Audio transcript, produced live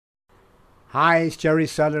Hi, it's Jerry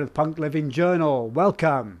Sadler of the Punk Living Journal.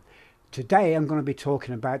 Welcome. Today I'm going to be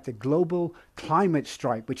talking about the global climate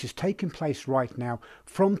strike, which is taking place right now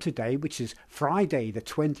from today, which is Friday the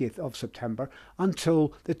 20th of September,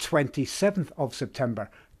 until the 27th of September,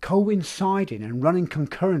 coinciding and running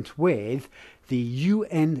concurrent with the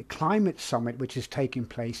UN Climate Summit, which is taking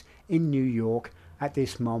place in New York at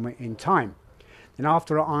this moment in time. And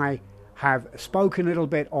after I have spoken a little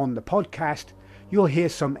bit on the podcast, you'll hear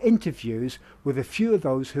some interviews with a few of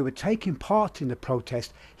those who are taking part in the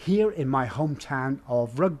protest here in my hometown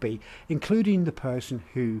of Rugby, including the person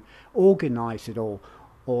who organised it all,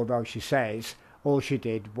 although she says all she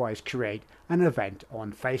did was create an event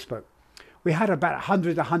on Facebook. We had about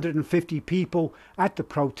 100, 150 people at the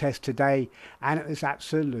protest today, and it was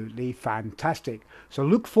absolutely fantastic. So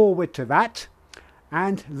look forward to that,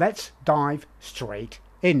 and let's dive straight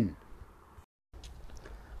in.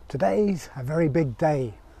 Today's a very big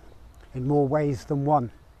day in more ways than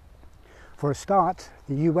one. For a start,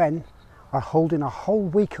 the UN are holding a whole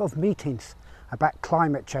week of meetings about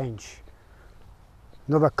climate change.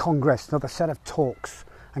 Another Congress, another set of talks.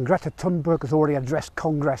 And Greta Thunberg has already addressed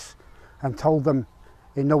Congress and told them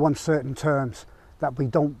in no uncertain terms that we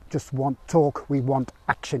don't just want talk, we want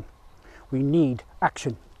action. We need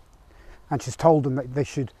action. And she's told them that they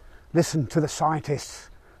should listen to the scientists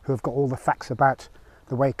who have got all the facts about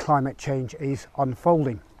the way climate change is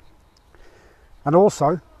unfolding. And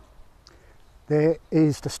also, there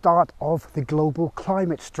is the start of the global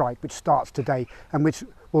climate strike, which starts today and which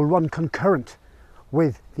will run concurrent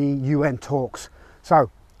with the UN talks.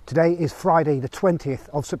 So today is Friday the 20th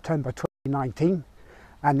of September 2019,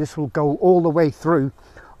 and this will go all the way through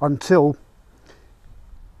until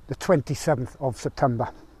the 27th of September.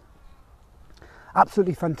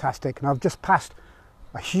 Absolutely fantastic. And I've just passed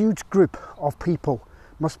a huge group of people,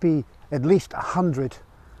 must be at least 100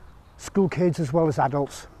 school kids as well as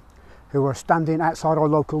adults, who are standing outside our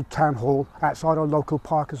local town hall, outside our local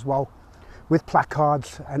park as well, with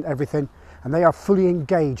placards and everything, and they are fully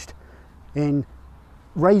engaged in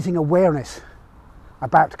raising awareness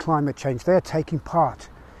about climate change. They're taking part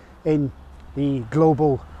in the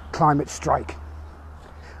global climate strike.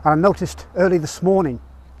 And I noticed early this morning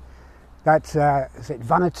that is it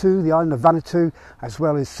Vanuatu, the island of Vanuatu, as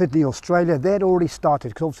well as Sydney, Australia, they'd already started,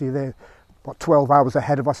 because obviously they're 12 hours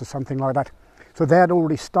ahead of us or something like that. So they had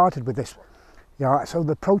already started with this. So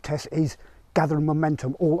the protest is gathering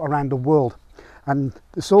momentum all around the world. And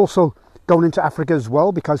it's also going into Africa as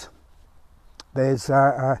well, because there's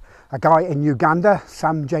a guy in Uganda,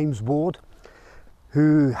 Sam James Ward,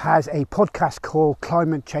 who has a podcast called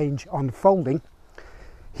Climate Change Unfolding.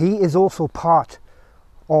 He is also part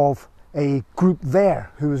of a group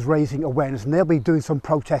there who is raising awareness, and they'll be doing some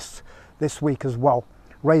protests this week as well,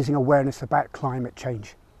 raising awareness about climate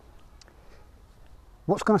change.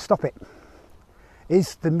 What's going to stop it?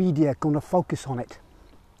 Is the media going to focus on it?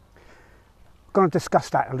 I'm going to discuss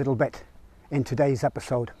that a little bit in today's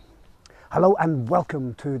episode. Hello and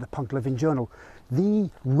welcome to the Punk Living Journal, the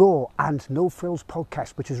raw and no frills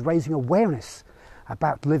podcast which is raising awareness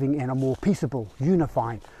about living in a more peaceable,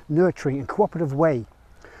 unifying, nurturing and cooperative way,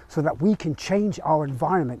 so that we can change our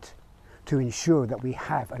environment to ensure that we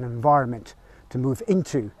have an environment to move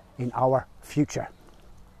into in our future.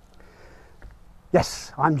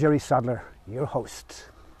 Yes, I'm Jerry Sadler, your host.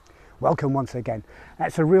 Welcome once again.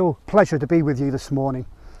 It's a real pleasure to be with you this morning.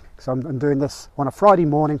 So I'm doing this on a Friday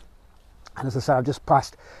morning, and as I said, I've just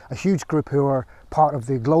passed a huge group who are part of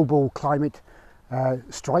the global climate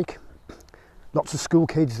strike. Lots of school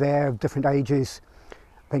kids there of different ages,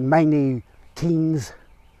 I think mainly teens,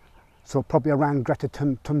 so probably around Greta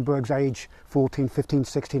Thunberg's age, 14, 15,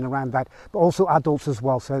 16, around that, but also adults as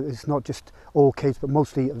well. So it's not just all kids, but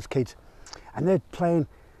mostly it was kids. And they're playing,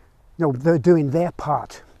 they're doing their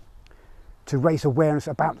part to raise awareness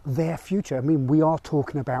about their future. I mean, we are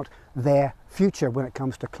talking about their future when it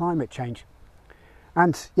comes to climate change.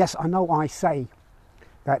 And yes, I know I say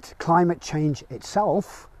that climate change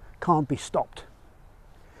itself can't be stopped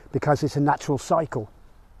because it's a natural cycle.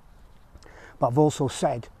 But I've also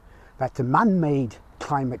said that the man-made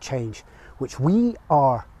climate change, which we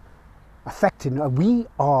are affecting, we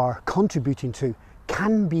are contributing to,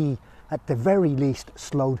 can be at the very least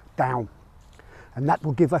slowed down. And that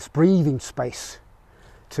will give us breathing space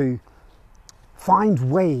to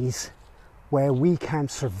find ways where we can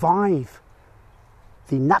survive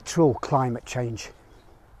the natural climate change,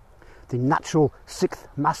 the natural sixth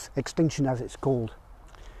mass extinction as it's called,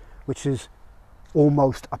 which is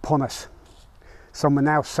almost upon us. Some are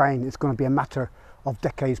now saying it's going to be a matter of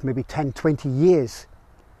decades, maybe 10, 20 years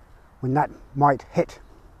when that might hit.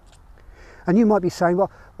 And you might be saying,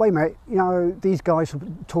 well, wait a minute, you know, these guys are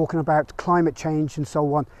talking about climate change and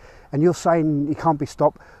so on, and you're saying it can't be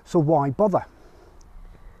stopped, so why bother?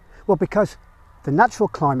 Well, because the natural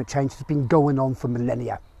climate change has been going on for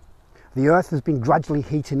millennia. The Earth has been gradually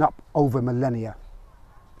heating up over millennia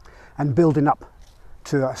and building up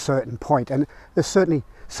to a certain point, and there's certainly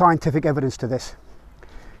scientific evidence to this.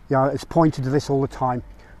 You know, it's pointed to this all the time.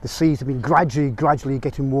 The seas have been gradually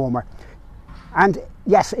getting warmer. And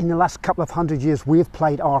yes, in the last couple of 100 years, we've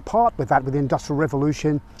played our part with that, with the Industrial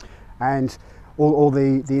Revolution and all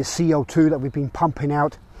the CO2 that we've been pumping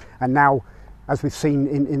out. And now, as we've seen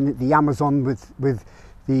in the Amazon with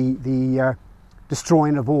the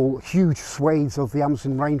destroying of all huge swathes of the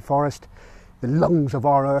Amazon rainforest, the lungs of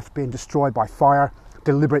our Earth being destroyed by fire,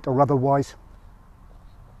 deliberate or otherwise.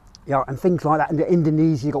 Yeah, and things like that. In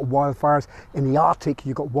Indonesia, you've got wildfires. In the Arctic,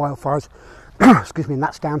 you've got wildfires. Excuse me, and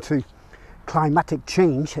that's down to climatic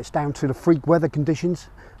change. It's down to the freak weather conditions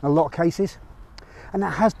in a lot of cases. And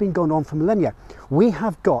that has been going on for millennia. We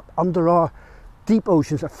have got under our deep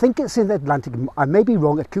oceans, I think it's in the Atlantic, I may be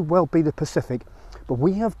wrong, it could well be the Pacific, but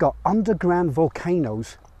we have got underground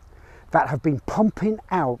volcanoes that have been pumping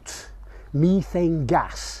out methane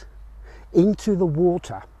gas into the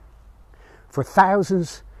water for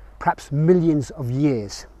thousands, perhaps millions of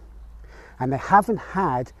years, and they haven't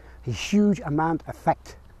had a huge amount of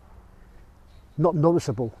effect, not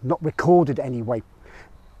noticeable, not recorded anyway.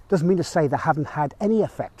 Doesn't mean to say they haven't had any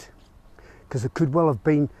effect, because it could well have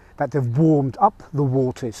been that they've warmed up the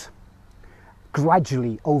waters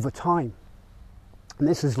gradually over time, and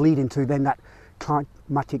this is leading to then that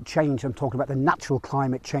climatic change. I'm talking about the natural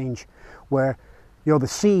climate change, where, you know, the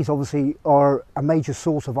seas obviously are a major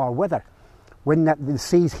source of our weather. When the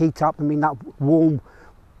seas heat up, I mean, that warm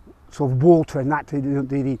sort of water and that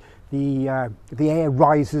the air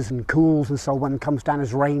rises and cools, and so when it comes down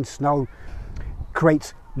as rain, snow,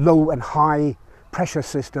 creates low and high pressure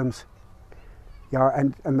systems. Yeah,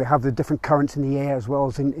 and we have the different currents in the air as well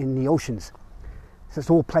as in the oceans. So it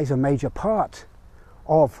all plays a major part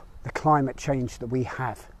of the climate change that we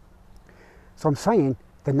have. So I'm saying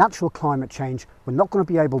the natural climate change we're not going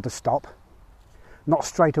to be able to stop, not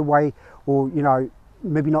straight away, or, you know,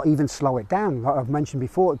 maybe not even slow it down. Like I've mentioned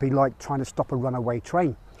before, it'd be like trying to stop a runaway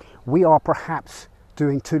train. We are perhaps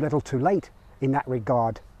doing too little too late in that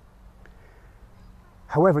regard.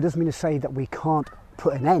 However, it doesn't mean to say that we can't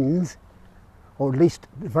put an end, or at least,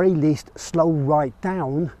 at the very least, slow right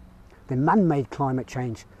down the man-made climate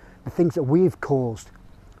change, the things that we've caused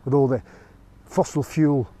with all the fossil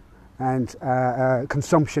fuel and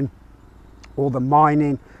consumption, all the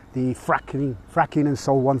mining, the fracking and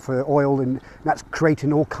so on for oil, and that's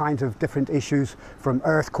creating all kinds of different issues, from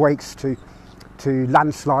earthquakes to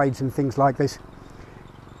landslides and things like this.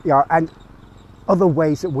 Yeah, and other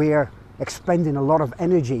ways that we're expending a lot of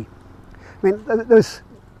energy. I mean,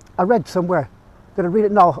 I read somewhere, did I read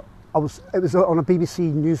it? No, it was on a BBC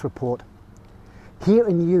News report. Here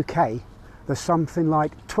in the UK, there's something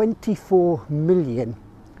like 24 million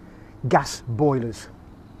gas boilers.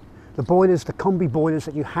 The boilers, the combi boilers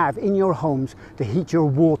that you have in your homes to heat your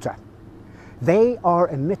water, they are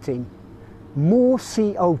emitting more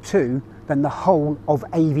CO2 than the whole of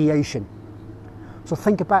aviation. So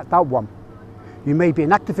think about that one. You may be an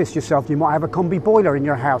activist yourself, you might have a combi boiler in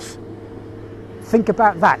your house. Think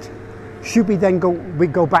about that. Should we then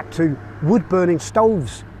go back to wood burning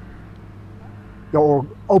stoves or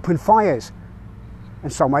open fires? In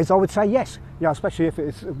some ways I would say yes, you know, especially if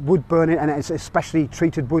it's wood burning and it's especially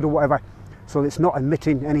treated wood or whatever, so it's not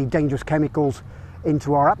emitting any dangerous chemicals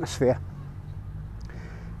into our atmosphere.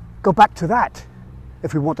 Go back to that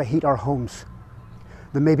if we want to heat our homes.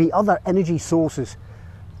 There may be other energy sources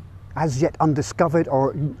as yet undiscovered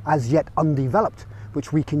or as yet undeveloped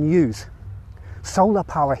which we can use. Solar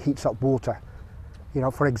power heats up water, you know,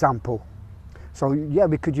 for example. So yeah,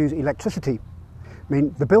 we could use electricity. I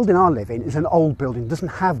mean, the building I live in is an old building, doesn't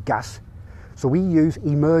have gas, so we use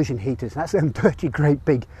immersion heaters. That's them dirty, great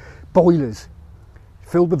big boilers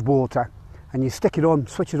filled with water, and you stick it on,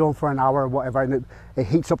 switch it on for an hour or whatever, and it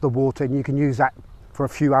heats up the water, and you can use that for a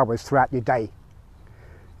few hours throughout your day.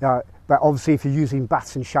 But obviously if you're using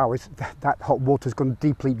baths and showers, that hot water is going to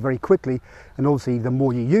deplete very quickly, and obviously the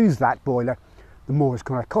more you use that boiler, the more it's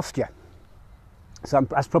going to cost you. So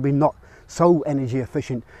that's probably not so energy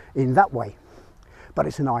efficient in that way, but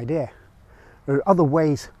it's an idea. There are other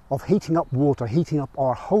ways of heating up water, heating up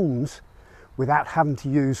our homes without having to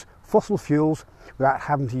use fossil fuels, without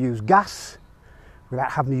having to use gas,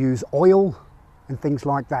 without having to use oil and things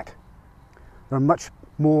like that. There are much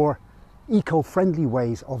more eco-friendly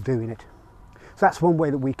ways of doing it. So that's one way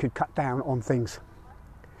that we could cut down on things.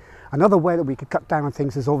 Another way that we could cut down on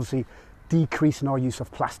things is obviously decreasing our use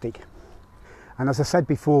of plastic. And as I said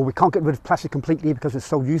before, we can't get rid of plastic completely because it's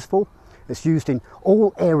so useful. It's used in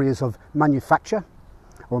all areas of manufacture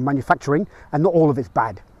or manufacturing, and not all of it's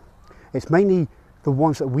bad. It's mainly the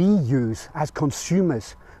ones that we use as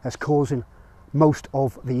consumers that's causing most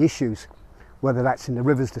of the issues, whether that's in the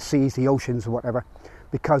rivers, the seas, the oceans, or whatever,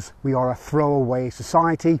 because we are a throwaway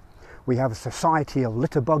society. We have a society of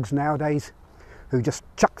litter bugs nowadays who just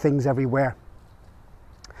chuck things everywhere.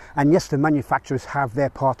 And yes, the manufacturers have their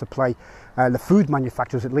part to play, the food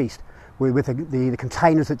manufacturers at least, with the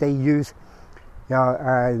containers that they use.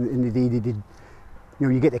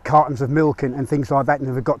 You get the cartons of milk and things like that,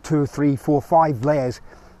 and they've got 2, 3, 4, 5 layers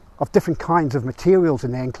of different kinds of materials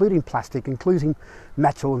in there, including plastic, including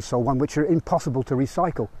metal and so on, which are impossible to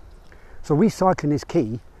recycle. So recycling is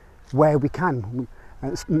key where we can,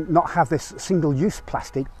 not have this single-use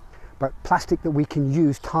plastic, but plastic that we can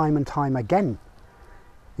use time and time again.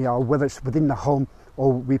 Whether it's within the home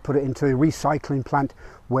or we put it into a recycling plant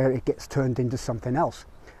where it gets turned into something else.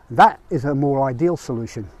 That is a more ideal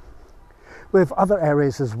solution. With other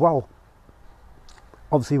areas as well,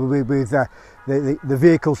 obviously with the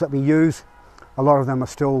vehicles that we use, a lot of them are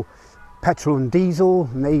still petrol and diesel,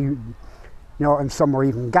 and and some are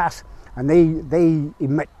even gas, and they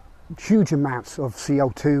emit huge amounts of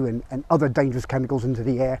CO2 and other dangerous chemicals into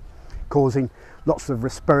the air, causing lots of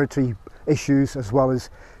respiratory issues, as well as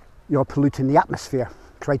polluting the atmosphere,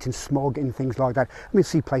 creating smog and things like that. And we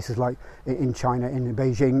see places like in China, in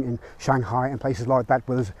Beijing, in Shanghai, and places like that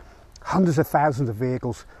where there's hundreds of thousands of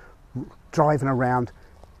vehicles driving around,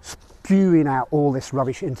 spewing out all this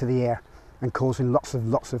rubbish into the air and causing lots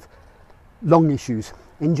of lung issues.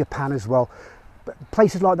 In Japan as well, but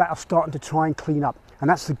places like that are starting to try and clean up, and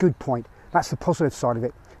that's the good point. That's the positive side of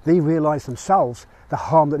it. They realise themselves the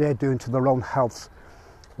harm that they're doing to their own health,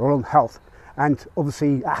 and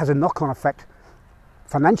obviously it has a knock-on effect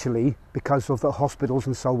financially because of the hospitals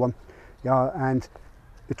and so on, and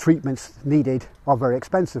the treatments needed are very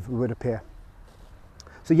expensive, it would appear.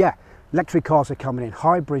 So yeah, electric cars are coming in,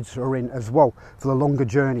 hybrids are in as well for the longer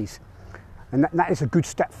journeys, and that is a good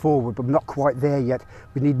step forward, but not quite there yet.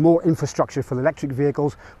 We need more infrastructure for the electric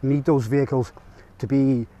vehicles. We need those vehicles to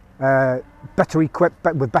be better equipped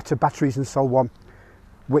with better batteries and so on,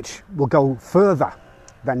 which will go further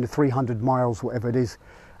than the 300 miles, whatever it is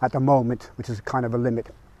at the moment, which is kind of a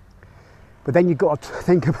limit. But then you've got to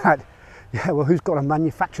think about, who's got to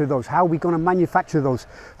manufacture those? How are we going to manufacture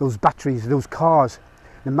those batteries, those cars?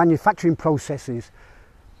 The manufacturing processes,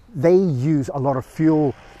 they use a lot of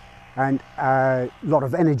fuel and a lot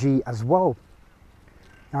of energy as well.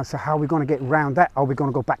 So how are we going to get around that? Are we going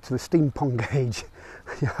to go back to the steampunk age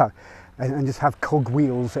and just have cog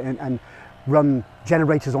wheels and run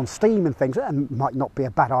generators on steam and things? That might not be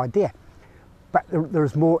a bad idea. But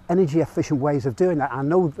there's more energy efficient ways of doing that. I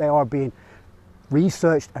know they are being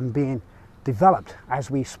researched and being developed as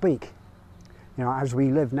we speak, as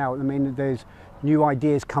we live now. I mean, there's new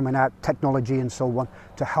ideas coming out, technology and so on,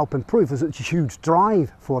 to help improve. There's a huge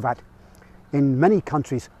drive for that in many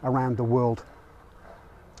countries around the world.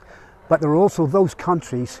 But there are also those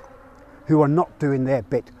countries who are not doing their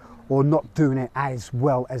bit, or not doing it as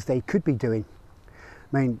well as they could be doing.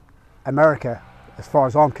 I mean, America, as far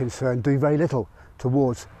as I'm concerned, do very little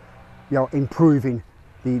towards improving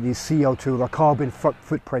the CO2, the carbon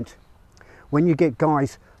footprint. When you get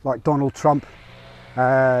guys like Donald Trump,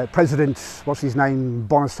 President, what's his name,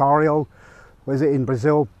 Bolsonaro, was it in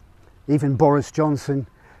Brazil, even Boris Johnson,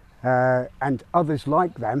 and others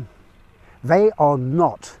like them, they are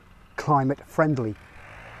not climate friendly.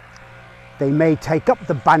 They may take up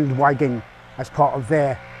the bandwagon as part of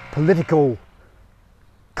their political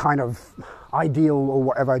kind of ideal or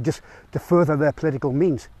whatever, just to further their political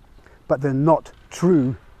means, but they're not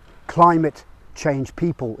true climate change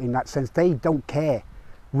people in that sense. They don't care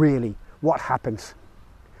really what happens.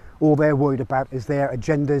 All they're worried about is their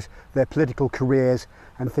agendas, their political careers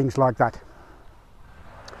and things like that.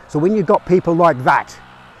 So when you've got people like that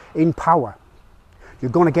in power, you're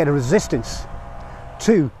going to get a resistance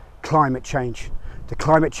to climate change. The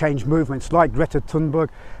climate change movements like Greta Thunberg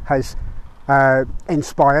has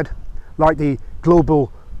inspired, like the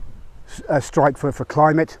global strike for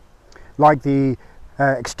climate, like the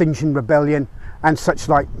Extinction Rebellion and such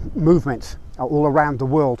like movements all around the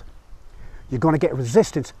world. You're going to get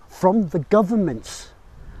resistance from the governments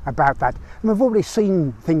about that. And we've already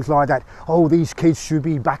seen things like that. Oh, these kids should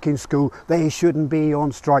be back in school, they shouldn't be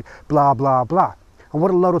on strike, blah, blah, blah. And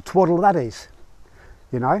what a load of twaddle that is,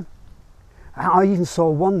 I even saw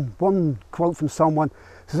one quote from someone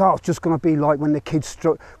Says, oh, it's just going to be like when the kids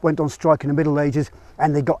went on strike in the Middle Ages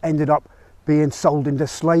and they ended up being sold into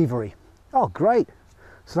slavery. Oh, great.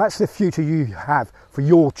 So that's the future you have for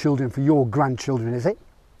your children, for your grandchildren, is it?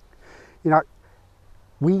 You know,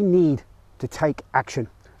 we need to take action.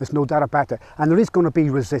 There's no doubt about that. And there is going to be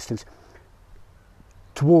resistance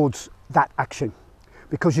towards that action,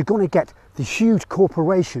 because you're going to get the huge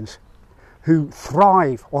corporations who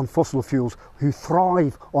thrive on fossil fuels, who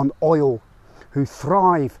thrive on oil, who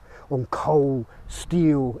thrive on coal,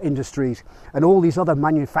 steel industries, and all these other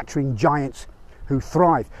manufacturing giants who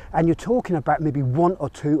thrive. And you're talking about maybe one or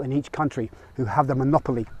two in each country who have the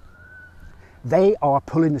monopoly. They are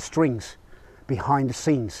pulling the strings behind the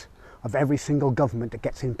scenes of every single government that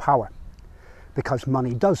gets in power, because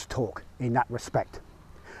money does talk in that respect.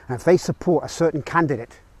 And if they support a certain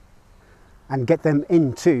candidate and get them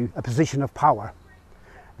into a position of power,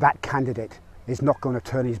 that candidate is not going to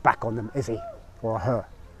turn his back on them, is he? Or her?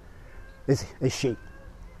 Is she?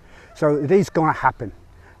 So it is going to happen.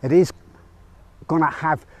 It is going to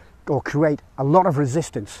have or create a lot of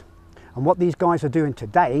resistance. And what these guys are doing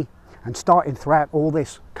today and starting throughout all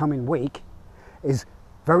this coming week is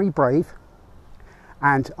very brave,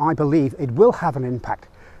 and I believe it will have an impact,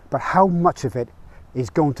 but how much of it is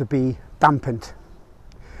going to be dampened?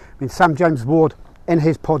 I mean, Sam James Ward, in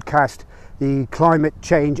his podcast, The Climate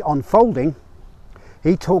Change Unfolding,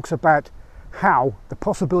 he talks about how the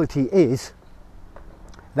possibility is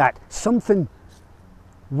that something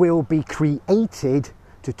will be created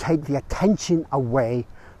to take the attention away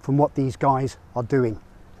from what these guys are doing,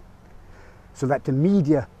 so that the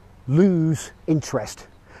media lose interest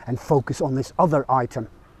and focus on this other item,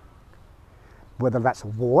 whether that's a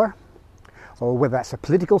war, or whether that's a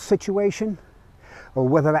political situation, or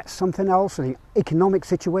whether that's something else, an economic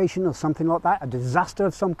situation or something like that, a disaster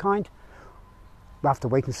of some kind. We'll have to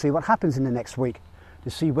wait and see what happens in the next week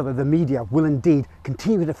to see whether the media will indeed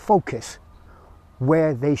continue to focus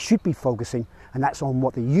where they should be focusing, and that's on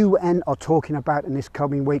what the UN are talking about in this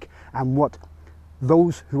coming week, and what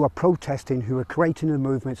those who are protesting, who are creating the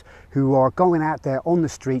movements, who are going out there on the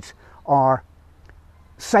streets are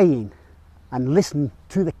saying, and listen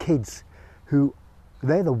to the kids, who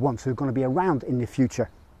they're the ones who are going to be around in the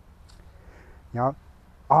future. You know,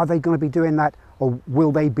 are they going to be doing that, or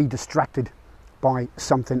will they be distracted by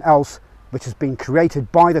something else which has been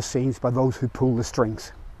created by the scenes by those who pull the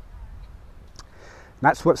strings? And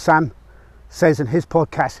that's what Sam says in his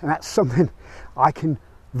podcast, and that's something I can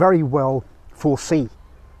very well foresee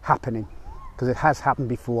happening, because it has happened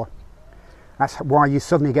before. That's why you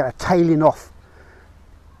suddenly get a tailing off.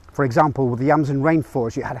 For example, with the Amazon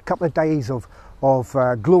rainforest, you had a couple of days of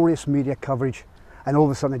glorious media coverage, and all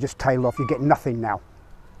of a sudden they just tail off. You get nothing now.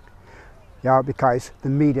 Yeah, because the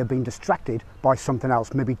media have been distracted by something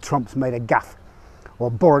else. Maybe Trump's made a gaffe,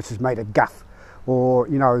 or Boris has made a gaffe, or,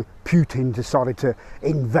 you know, Putin decided to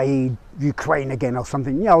invade Ukraine again or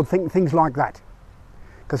something. You know, things like that,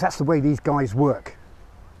 because that's the way these guys work.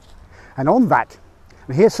 And on that,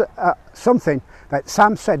 and here's something that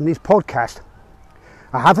Sam said in his podcast.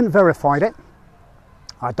 I haven't verified it.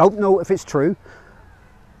 I don't know if it's true.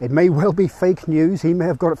 It may well be fake news. He may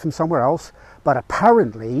have got it from somewhere else. But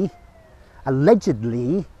apparently,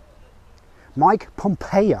 allegedly, Mike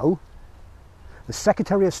Pompeo, the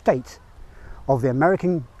Secretary of State of the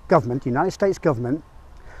American government, the United States government,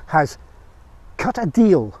 has cut a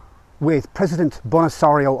deal with President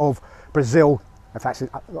Bolsonaro of Brazil, if that's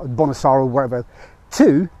Bolsonaro, wherever,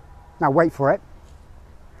 to, now wait for it,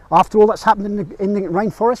 after all that's happened in the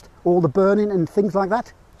rainforest, all the burning and things like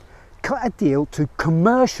that, cut a deal to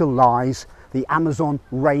commercialise the Amazon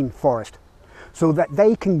rainforest, so that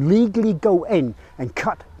they can legally go in and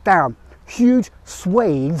cut down huge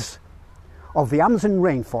swathes of the Amazon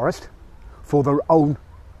rainforest for their own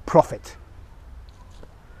profit.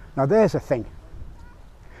 Now there's a thing.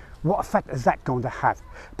 What effect is that going to have?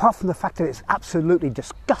 Apart from the fact that it's absolutely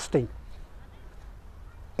disgusting,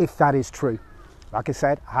 if that is true. Like I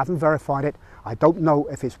said, I haven't verified it. I don't know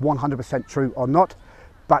if it's 100% true or not,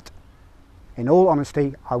 but in all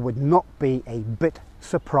honesty, I would not be a bit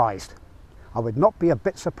surprised. I would not be a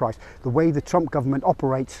bit surprised. The way the Trump government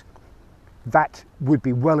operates, that would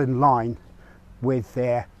be well in line with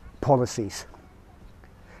their policies.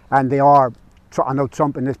 And they are, I know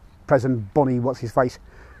Trump and this President Bonnie, what's his face,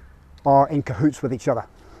 are in cahoots with each other.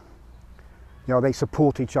 You know, they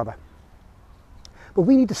support each other. But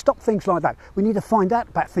we need to stop things like that. We need to find out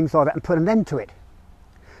about things like that and put an end to it.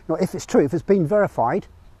 You know, if it's true, if it's been verified,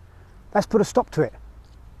 let's put a stop to it.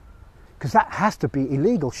 Because that has to be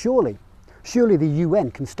illegal, surely. Surely the UN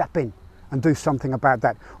can step in and do something about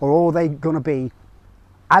that. Or are they going to be,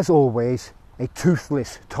 as always, a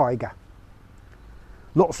toothless tiger.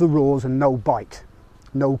 Lots of roars and no bite,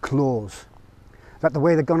 no claws. Is that the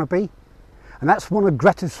way they're going to be? And that's one of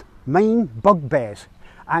Greta's main bugbears.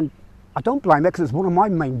 And I don't blame her, because it's one of my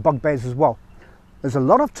main bugbears as well. There's a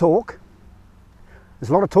lot of talk.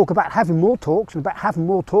 There's a lot of talk about having more talks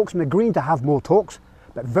and agreeing to have more talks,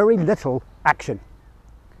 but very little action.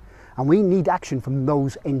 And we need action from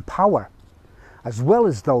those in power, as well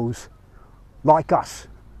as those like us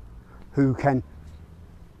who can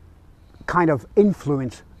kind of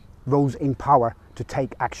influence those in power to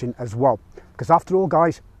take action as well. Because after all,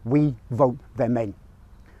 guys, we vote them in.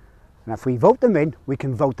 And if we vote them in, we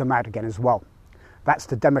can vote them out again as well. That's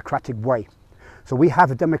the democratic way. So we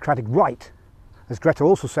have a democratic right, as Greta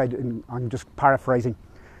also said, and I'm just paraphrasing,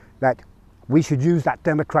 that we should use that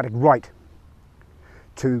democratic right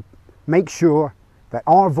to make sure that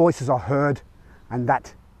our voices are heard and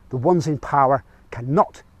that the ones in power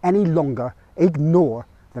cannot any longer ignore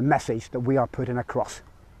the message that we are putting across.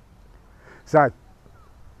 So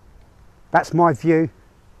that's my view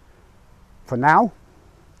for now.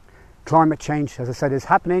 Climate change, as I said, is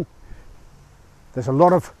happening. There's a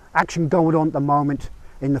lot of action going on at the moment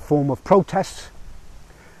in the form of protests.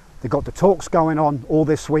 They've got the talks going on all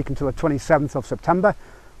this week until the 27th of September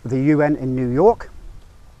with the UN in New York.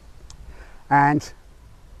 And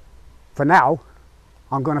for now,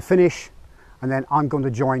 I'm going to finish and then I'm going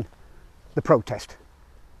to join the protest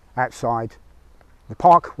outside the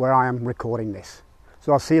park where I am recording this.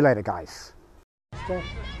 So I'll see you later, guys. So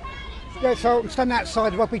I'm standing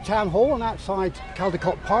outside Rugby Town Hall and outside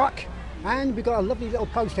Caldecott Park, and we've got a lovely little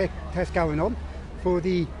protest going on for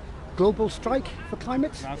the global strike for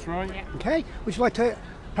climate. That's right. Yeah. Okay, would you like to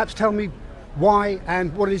perhaps tell me why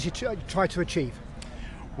and what it is you try to achieve?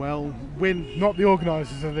 Well, we're not the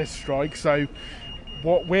organisers of this strike, so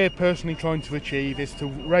what we're personally trying to achieve is to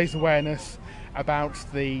raise awareness about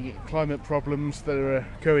the climate problems that are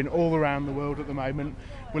occurring all around the world at the moment.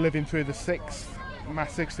 We're living through the 6th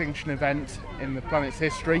mass extinction event in the planet's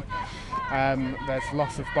history. There's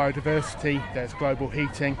loss of biodiversity, there's global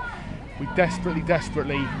heating. We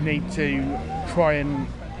desperately need to try and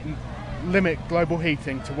limit global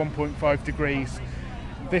heating to 1.5 degrees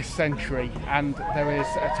this century, and there is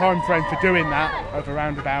a time frame for doing that of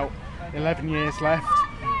around about 11 years left,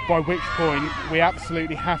 by which point we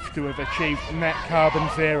absolutely have to have achieved net carbon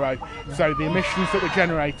zero. So the emissions that we're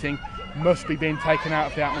generating must be being taken out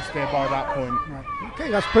of the atmosphere by that point. Right.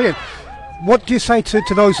 Okay, that's brilliant. What do you say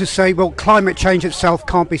to those who say, well, climate change itself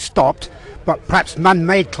can't be stopped, but perhaps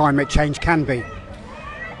man-made climate change can be?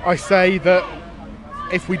 I say that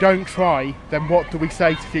if we don't try, then what do we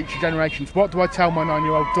say to future generations? What do I tell my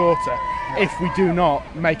 9-year-old daughter if we do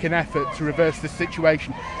not make an effort to reverse this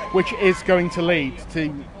situation, which is going to lead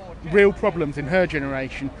to real problems in her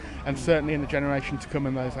generation and certainly in the generation to come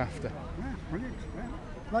and those after? Yeah, brilliant. Yeah. Would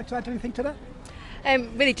you like to add anything to that?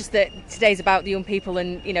 Really just that today's about the young people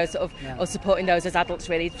and, you know, sort of us supporting those as adults,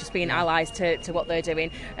 really, just being allies to what they're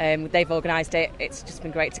doing. They've organised it. It's just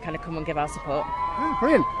been great to kind of come and give our support. Oh,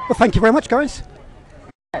 brilliant. Well, thank you very much, guys.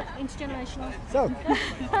 Intergenerational. So,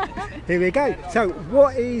 here we go. So,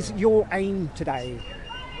 what is your aim today?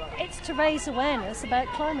 It's to raise awareness about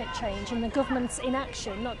climate change and the government's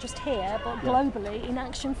inaction, not just here, but globally in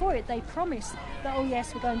action for it. They promise that, oh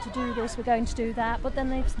yes, we're going to do this, we're going to do that, but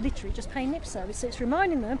then they literally just pay lip service. So it's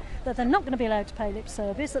reminding them that they're not going to be allowed to pay lip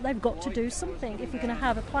service, that they've got to do something if we're going to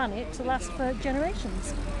have a planet to last for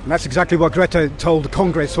generations. And that's exactly what Greta told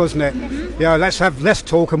Congress, wasn't it? Mm-hmm. Yeah, let's have less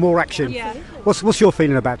talk and more action. Yeah. What's your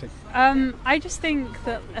feeling about it? I just think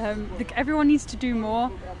that everyone needs to do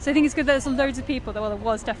more. So I think it's good that there's loads of people, well, there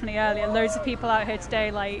was definitely earlier, loads of people out here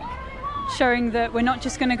today, like, showing that we're not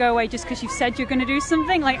just going to go away just because you've said you're going to do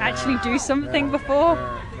something, like actually do something before.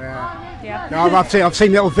 Yeah. No, I've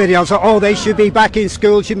seen little videos. Oh, they should be back in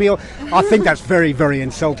school. Should be. I think that's very, very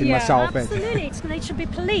insulting myself. Absolutely, they should be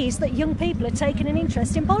pleased that young people are taking an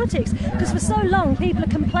interest in politics. Because for so long, people are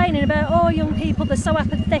complaining about, oh, young people, they're so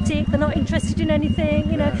apathetic, they're not interested in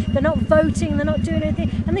anything. You know, they're not voting, they're not doing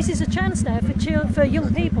anything. And this is a chance now for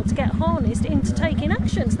young people to get harnessed into taking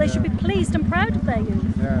actions. They should be pleased and proud of their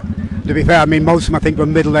youth. Yeah. To be fair, I mean, most of them I think were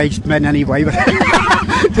middle-aged men anyway. But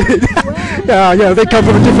they come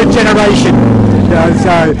from a different generation.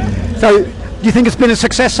 So, do you think it's been a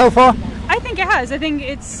success so far? I think it has. I think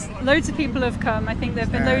it's loads of people have come. I think there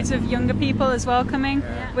have been loads of younger people as well coming,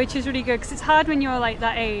 which is really good, because it's hard when you're like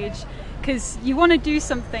that age, because you want to do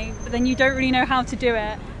something, but then you don't really know how to do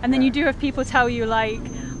it, and then you do have people tell you like,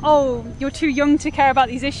 oh, you're too young to care about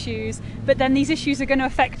these issues, but then these issues are going to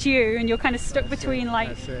affect you, and you're kind of stuck between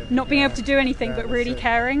not being able to do anything but really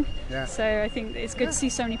caring. So I think it's good to see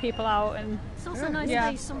so many people out and It's also nice Yeah.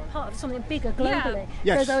 to be some part of something bigger globally.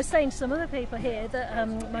 Yes. Because I was saying to some other people here that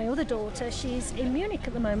my other daughter, she's in Munich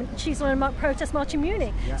at the moment. She's on a protest march in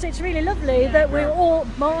Munich. So it's really lovely that we're all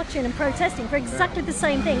marching and protesting for exactly the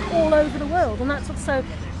same thing all over the world, and that's what's so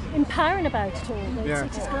empowering about it all. It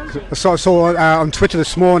is great. So I saw on Twitter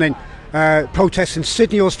this morning protests in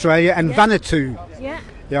Sydney, Australia, and Vanuatu. Yeah.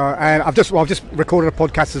 Yeah, and I've just recorded a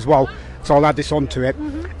podcast as well, so I'll add this onto it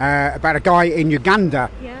about a guy in Uganda.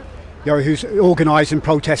 Yeah. Who's organising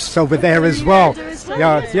protests over there as well.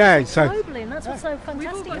 Yeah. So globally, and that's what's so fantastic. We've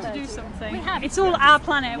all got about to do it. something. We have. It's all our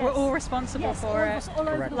planet. We're Yes. all responsible Yes, for all of it. us, all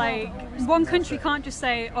over the Like, world. one country can't just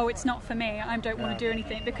say, "Oh, it's not for me. I don't want to do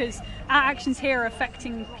anything," because our actions here are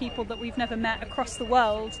affecting people that we've never met across the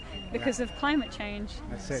world because of climate change.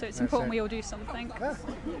 That's it, So it's that's important it. we all do something.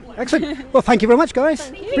 excellent. Well, thank you very much,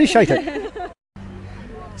 guys. Appreciate it.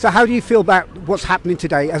 So, how do you feel about what's happening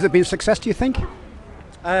today? Has it been a success, do you think?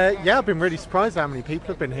 Yeah, I've been really surprised how many people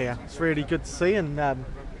have been here. It's really good to see, and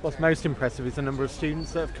what's most impressive is the number of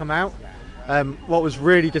students that have come out. What was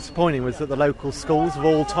really disappointing was that the local schools have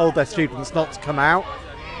all told their students not to come out,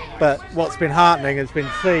 but what's been heartening has been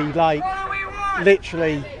to see, like,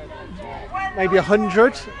 literally maybe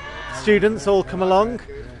 100 students all come along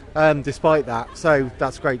despite that, so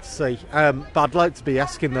that's great to see. But I'd like to be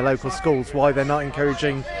asking the local schools why they're not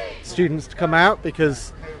encouraging students to come out,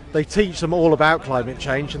 because they teach them all about climate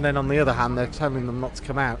change, and then on the other hand they're telling them not to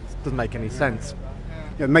come out. It doesn't make any sense.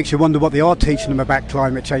 It makes you wonder what they are teaching them about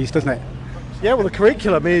climate change, doesn't it? Yeah, well, the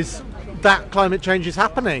curriculum is that climate change is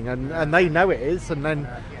happening, and they know it is, and then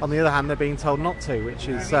on the other hand they're being told not to, which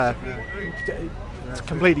is it's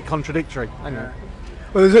completely contradictory. Anyway.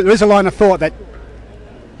 Well, there is a line of thought that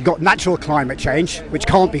you've got natural climate change, which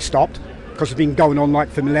can't be stopped because it's been going on like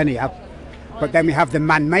for millennia. But then we have the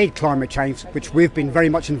man-made climate change, which we've been very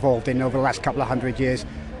much involved in over the last couple of 100 years.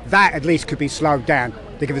 That at least could be slowed down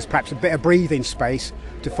to give us perhaps a bit of breathing space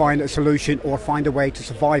to find a solution or find a way to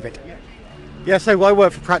survive it. Yeah, so I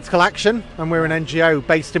work for Practical Action, and we're an NGO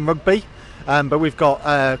based in Rugby, but we've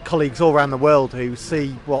got colleagues all around the world who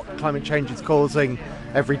see what climate change is causing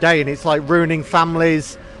every day, and it's like ruining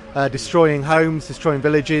families, destroying homes, destroying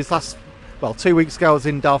villages. 2 weeks ago I was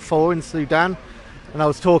in Darfur in Sudan, and I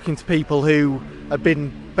was talking to people who had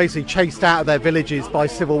been basically chased out of their villages by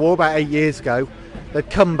civil war about 8 years ago. They'd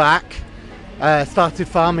come back, started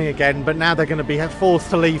farming again, but now they're going to be forced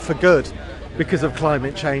to leave for good because of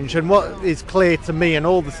climate change. And what is clear to me and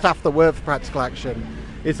all the staff that work for Practical Action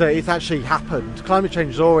is that it's actually happened. Climate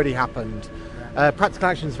change has already happened. Practical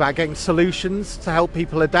Action is about getting solutions to help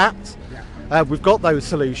people adapt. We've got those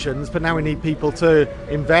solutions, but now we need people to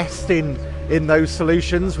invest in those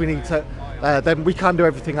solutions. We need to then we can't do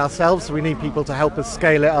everything ourselves, so we need people to help us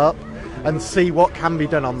scale it up and see what can be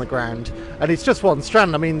done on the ground. And it's just one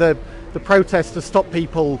strand. I mean, the protest to stop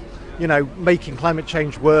people, making climate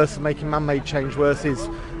change worse and making man-made change worse is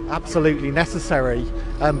absolutely necessary.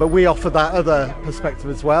 But we offer that other perspective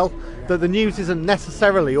as well, that the news isn't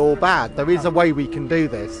necessarily all bad. There is a way we can do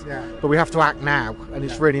this, but we have to act now, and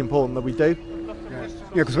it's really important that we do.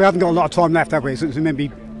 Yeah, because we haven't got a lot of time left, have we? So maybe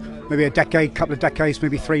a decade, couple of decades,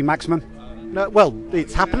 maybe 3 maximum. No, well,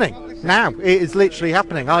 it's happening now. It is literally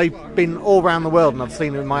happening. I've been all around the world and I've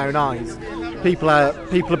seen it with my own eyes. People are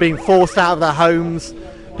being forced out of their homes.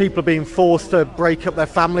 People are being forced to break up their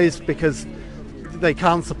families because they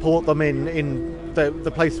can't support them in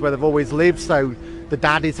the places where they've always lived. So the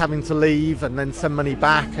dad is having to leave and then send money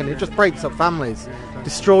back, and it just breaks up families,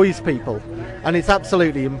 destroys people. And it's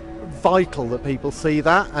absolutely vital that people see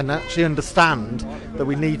that and actually understand that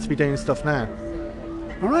we need to be doing stuff now.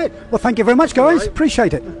 All right. Well, thank you very much, guys.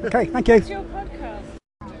 Appreciate it. Okay, thank you. It's your podcast.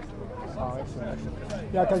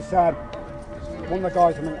 Yeah, because one of the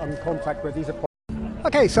guys I'm in contact with, he's a...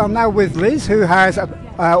 Okay, so I'm now with Liz, who has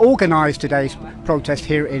organised today's protest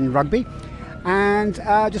here in Rugby. And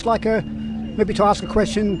just like maybe to ask a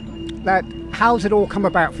question, that how's it all come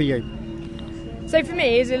about for you? So for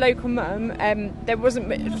me, as a local mum, there wasn't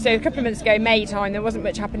much, so a couple of months ago, May time, there wasn't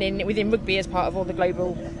much happening within Rugby as part of all the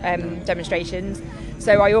global demonstrations.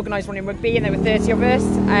 So I organised one in Rugby, and there were 30 of us,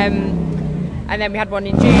 and then we had one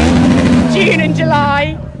in June and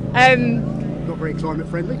July. Not very climate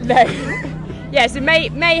friendly. No. Yeah, so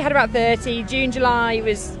May had about 30, June, July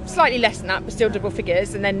was slightly less than that, but still double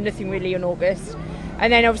figures, and then nothing really in August.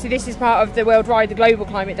 And then obviously this is part of the worldwide, the global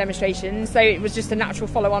climate demonstrations, so it was just a natural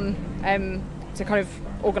follow-on to kind of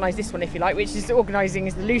organise this one, if you like, which is organising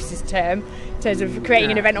is the loosest term in terms of creating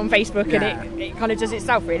an event on Facebook, and it kind of does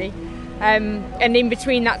itself really. And in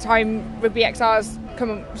between that time, Rugby XR's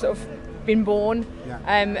sort of been born,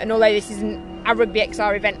 and although this isn't a Rugby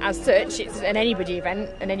XR event as such. It's an anybody event,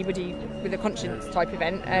 an anybody with a conscience type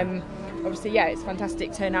event. Obviously, yeah, it's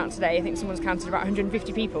fantastic turnout today. I think someone's counted about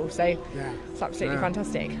 150 people, so it's absolutely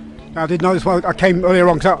fantastic. I did notice, well, I came earlier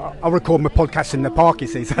on, because I record my podcast in the park, you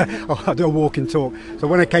see, so I do a walk and talk. So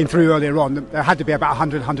when I came through earlier on, there had to be about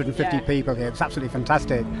 100, 150 people here. It's absolutely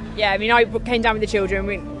fantastic. Yeah, I mean, I came down with the children,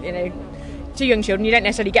 you know, 2 young children, you don't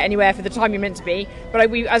necessarily get anywhere for the time you're meant to be, but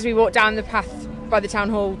as we walked down the path by the town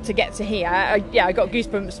hall to get to here, I got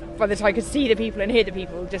goosebumps by the time I could see the people and hear the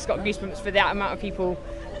people, just got goosebumps for that amount of people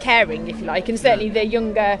caring, if you like, and certainly the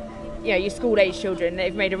younger, you know, your school age children,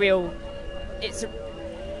 they've made a real,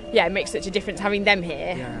 it makes such a difference having them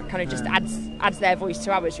here. Kind of just adds their voice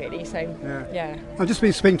to ours, really. So I've just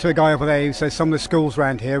been speaking to a guy over there who says some of the schools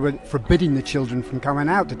around here are forbidding the children from coming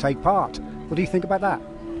out to take part. What do you think about that?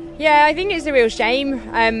 Yeah, I think it's a real shame.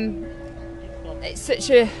 It's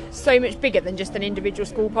so much bigger than just an individual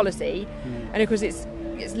school policy, and of course it's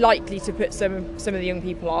likely to put some of the young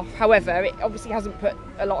people off. However, it obviously hasn't put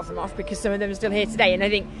a lot of them off, because some of them are still here today, and I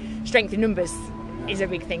think strength in numbers is a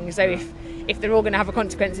big thing. So if they're all going to have a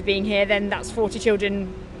consequence of being here, then that's 40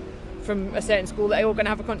 children from a certain school that are all going to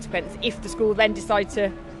have a consequence if the school then decide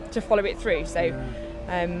to follow it through. So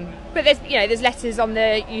but there's letters on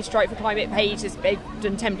the Youth Strike for Climate page. They've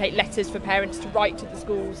done template letters for parents to write to the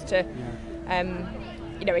schools to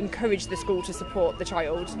encourage the school to support the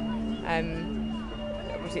child.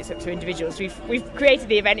 Obviously it's up to individuals. We've created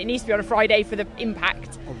the event. It needs to be on a Friday for the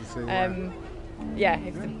impact. Obviously,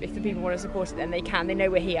 if the people want to support it, then they can. They know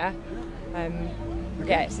we're here.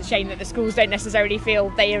 It's a shame that the schools don't necessarily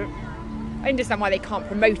feel I understand why they can't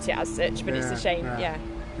promote it as such, but it's a shame.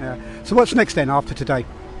 So what's next then after today?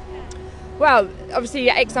 Well, obviously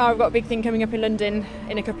at XR we've got a big thing coming up in London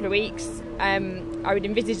in a couple of weeks. I would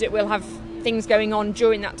envisage that we'll have things going on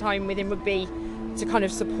during that time within rugby to kind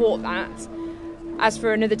of support that. As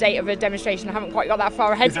for another date of a demonstration, I haven't quite got that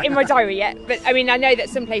far ahead in my diary yet. But I mean, I know that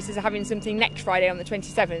some places are having something next Friday on the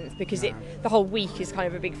 27th, because the whole week is kind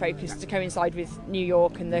of a big focus to coincide with New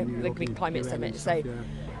York and the big climate summit. So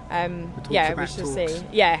we shall see.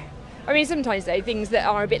 Yeah. I mean, sometimes though, things that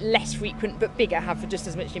are a bit less frequent but bigger have just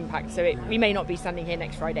as much impact. So we may not be standing here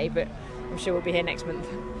next Friday, but I'm sure we'll be here next month.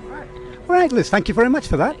 All right, Liz, thank you very much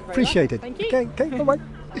for that. Appreciate it. Thank you. Okay, bye-bye.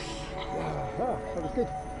 That was good.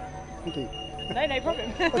 Thank you. No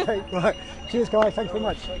problem. Okay, right. Cheers, guys. Thanks very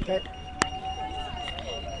much. Okay.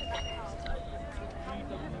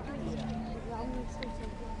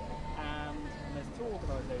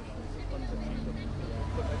 organisations under